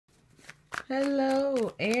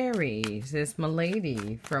Hello, Aries. It's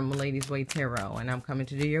Milady from Milady's Way Tarot, and I'm coming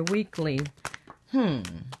to do your weekly.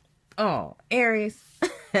 Oh, Aries.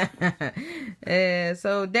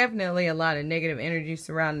 So definitely a lot of negative energy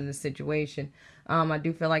surrounding the situation. I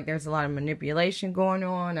do feel like there's a lot of manipulation going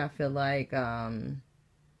on. I feel like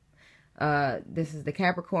this is the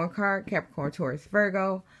Capricorn card, Capricorn, Taurus,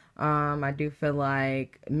 Virgo. I do feel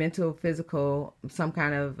like mental, physical, some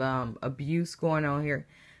kind of abuse going on here.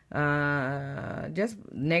 Just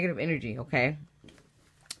negative energy, okay?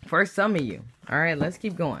 For some of you. All right, let's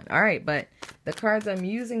keep going. All right, but the cards I'm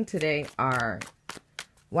using today are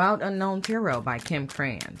Wild Unknown Tarot by Kim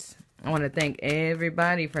Krans. I want to thank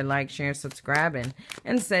everybody for sharing, subscribing,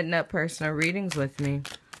 and setting up personal readings with me.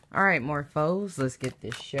 All right, Morphos, let's get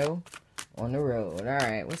this show on the road. All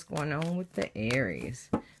right, what's going on with the Aries?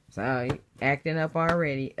 So, acting up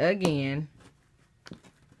already again.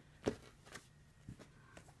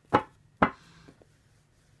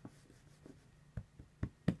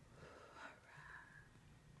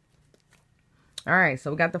 All right, so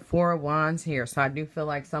we got the Four of Wands here. So I do feel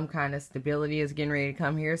like some kind of stability is getting ready to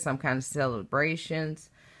come here. Some kind of celebrations.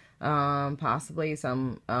 Possibly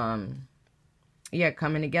some, yeah,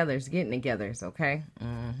 coming together. Getting together, okay?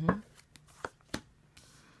 All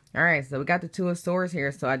right, so we got the Two of Swords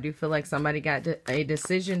here. So I do feel like somebody got a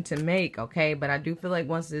decision to make, okay? But I do feel like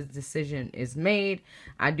once this decision is made,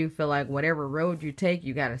 I do feel like whatever road you take,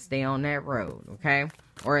 you got to stay on that road, okay?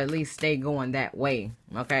 Or at least stay going that way,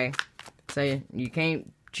 okay? So you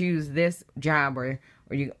can't choose this job or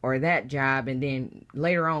that job and then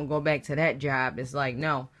later on go back to that job. It's like,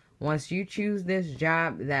 no, once you choose this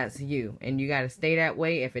job, that's you. And you got to stay that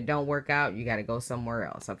way. If it don't work out, you got to go somewhere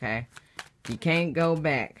else, okay? You can't go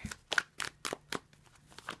back.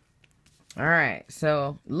 All right,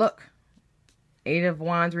 so look. Eight of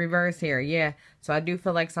Wands reverse here. Yeah, so I do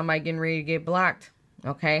feel like somebody getting ready to get blocked,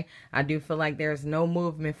 okay? I do feel like there's no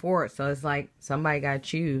movement forward. So it's like somebody got to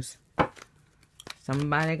choose.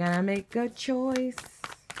 Somebody gotta make a choice.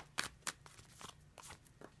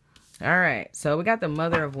 Alright, so we got the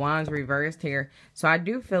Mother of Wands reversed here. So I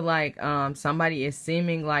do feel like somebody is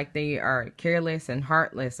seeming like they are careless and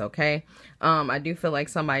heartless, okay? I do feel like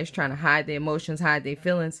somebody's trying to hide their emotions, hide their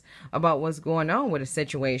feelings about what's going on with a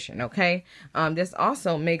situation, okay? This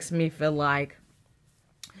also makes me feel like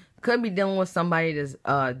could be dealing with somebody that's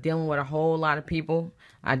dealing with a whole lot of people.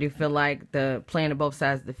 I do feel like the playing of both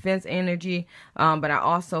sides of the fence energy. But I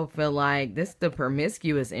also feel like this is the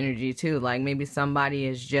promiscuous energy too. Like maybe somebody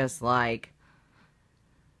is just like,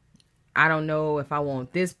 I don't know if I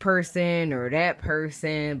want this person or that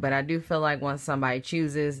person. But I do feel like once somebody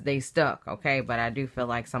chooses, they stuck. Okay. But I do feel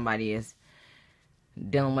like somebody is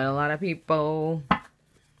dealing with a lot of people.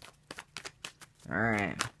 All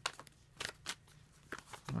right.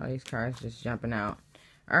 All these cards just jumping out.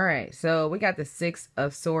 All right, so we got the Six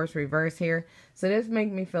of Swords reverse here. So this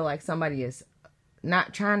makes me feel like somebody is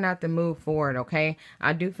trying not to move forward, okay?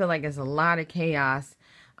 I do feel like there's a lot of chaos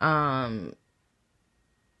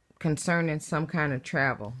concerning some kind of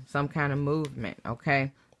travel, some kind of movement,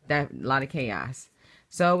 okay? A lot of chaos.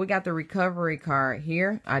 So we got the recovery card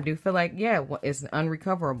here. I do feel like, yeah, it's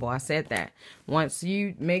unrecoverable. I said that. Once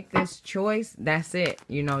you make this choice, that's it.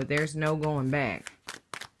 You know, there's no going back.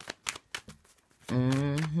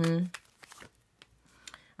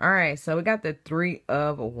 All right, so we got the Three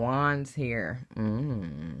of Wands here.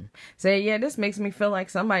 So yeah, this makes me feel like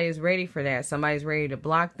somebody is ready for that. Somebody's ready to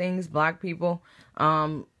block things, block people,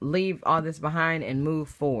 leave all this behind and move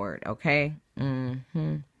forward, okay? And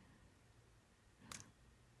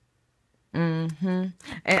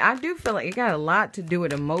I do feel like it got a lot to do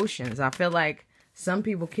with emotions. I feel like some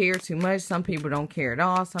people care too much, some people don't care at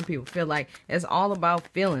all. Some people feel like it's all about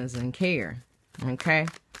feelings and care. Okay.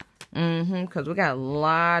 Because we got a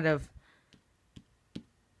lot of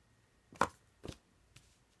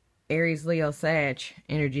Aries, Leo, Sag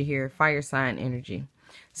energy here. Fire sign energy.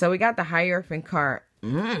 So we got the Hierophant card.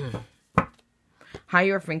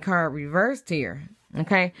 Hierophant card reversed here.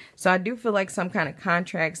 Okay. So I do feel like some kind of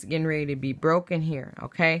contract's getting ready to be broken here.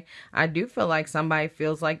 Okay. I do feel like somebody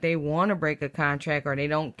feels like they want to break a contract or they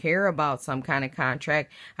don't care about some kind of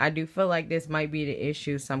contract. I do feel like this might be the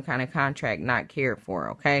issue. Some kind of contract not cared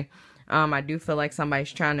for. Okay. I do feel like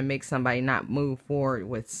somebody's trying to make somebody not move forward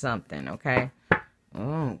with something. Okay.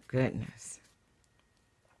 Oh, goodness.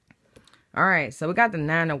 All right, so we got the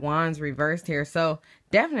Nine of Wands reversed here. So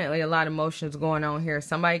definitely a lot of emotions going on here.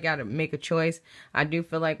 Somebody got to make a choice. I do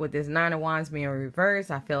feel like with this Nine of Wands being reversed,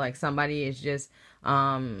 I feel like somebody is just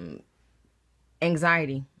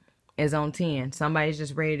anxiety is on 10. Somebody's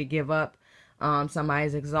just ready to give up.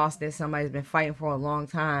 Somebody's exhausted. Somebody's been fighting for a long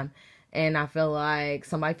time. And I feel like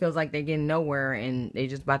somebody feels like they're getting nowhere and they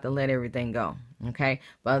just about to let everything go. Okay.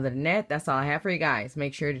 But other than that, that's all I have for you guys.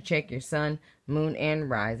 Make sure to check your sun, moon, and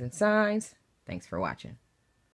rising signs. Thanks for watching.